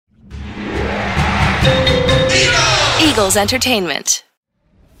Eagles Entertainment.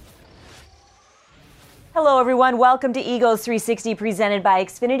 Hello, everyone. Welcome to Eagles 360 presented by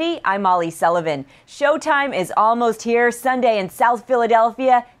Xfinity. I'm Molly Sullivan. Showtime is almost here. Sunday in South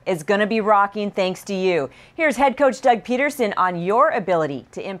Philadelphia is going to be rocking thanks to you. Here's head coach Doug Peterson on your ability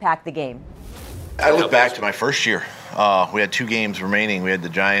to impact the game. I look back to my first year. We had 2 games remaining. We had the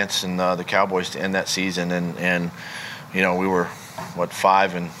Giants and the Cowboys to end that season. And you know, we were,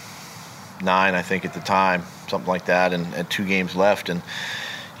 5-9, I think, at the time, something like that, and 2 games left. And,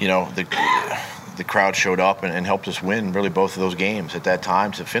 you know, the crowd showed up and helped us win really both of those games at that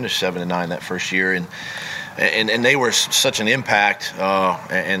time to finish 7-9 that first year. And they were such an impact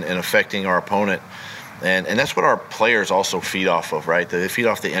and affecting our opponent. And that's what our players also feed off of, right? They feed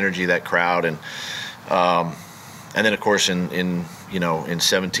off the energy of that crowd. And then, of course, in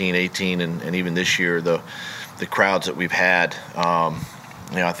 17, 18, and even this year, the crowds that we've had.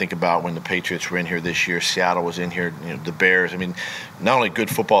 I think about when the Patriots were in here this year, Seattle was in here, the Bears. I mean, not only good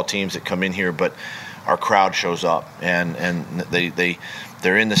football teams that come in here, but our crowd shows up, and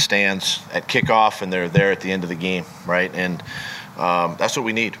they're in the stands at kickoff, and they're there at the end of the game, right? And that's what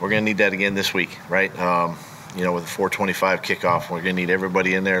we need. We're going to need that again this week, right? With a 4:25 kickoff, we're going to need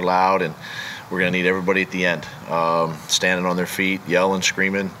everybody in there loud, and we're going to need everybody at the end standing on their feet, yelling,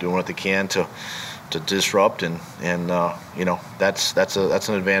 screaming, doing what they can to disrupt, and that's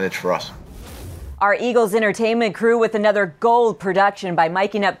an advantage for us. Our Eagles Entertainment crew with another gold production by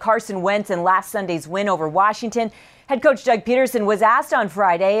miking up Carson Wentz in last Sunday's win over Washington. Head coach Doug Peterson was asked on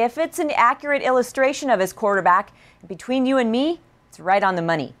Friday if it's an accurate illustration of his quarterback. Between you and me, it's right on the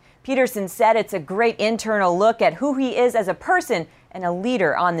money. Peterson said it's a great internal look at who he is as a person and a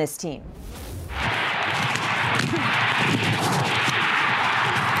leader on this team.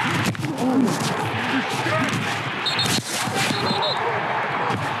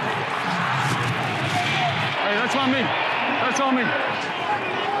 That's on me. That's on me.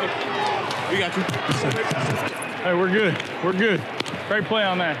 We got you. Hey, we're good. We're good. Great play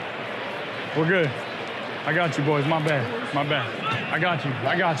on that. We're good. I got you, boys. My bad. My bad. I got you.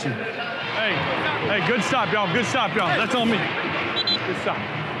 I got you. Hey, good stop, y'all. Good stop, y'all. That's on me. Good stop.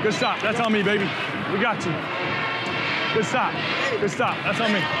 Good stop. That's on me, baby. We got you. Good stop. Good stop. That's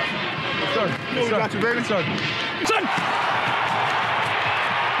on me. Yes, sir. Yes, sir. We got you, baby. Yes, sir. Son!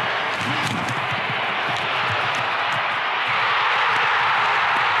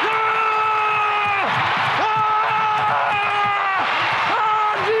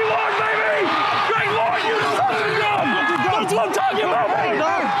 That's what I'm talking about, man.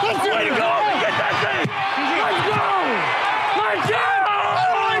 That's the way to go and get that thing. Let's go. Let's go.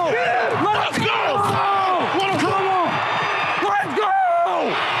 Let's go. Come on. Let's go.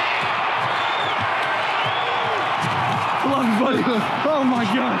 I love you, buddy. Oh, my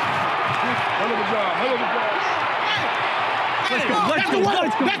God. Hell of a job. Hell of a job. Let's go. Let's go.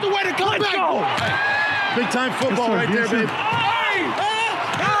 Let's go. That's the way to come back. Let's go. Big time football right there, baby.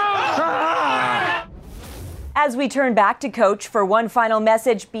 As we turn back to Coach for one final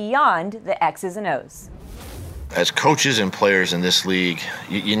message beyond the X's and O's. As coaches and players in this league,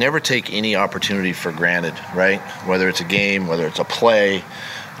 you never take any opportunity for granted, right? Whether it's a game, whether it's a play,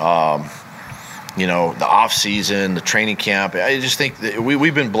 the off season, the training camp. I just think that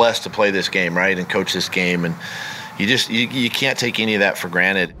we've been blessed to play this game, right, and coach this game, and you can't take any of that for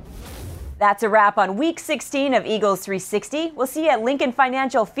granted. That's a wrap on Week 16 of Eagles 360. We'll see you at Lincoln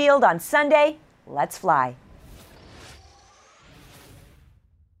Financial Field on Sunday. Let's fly.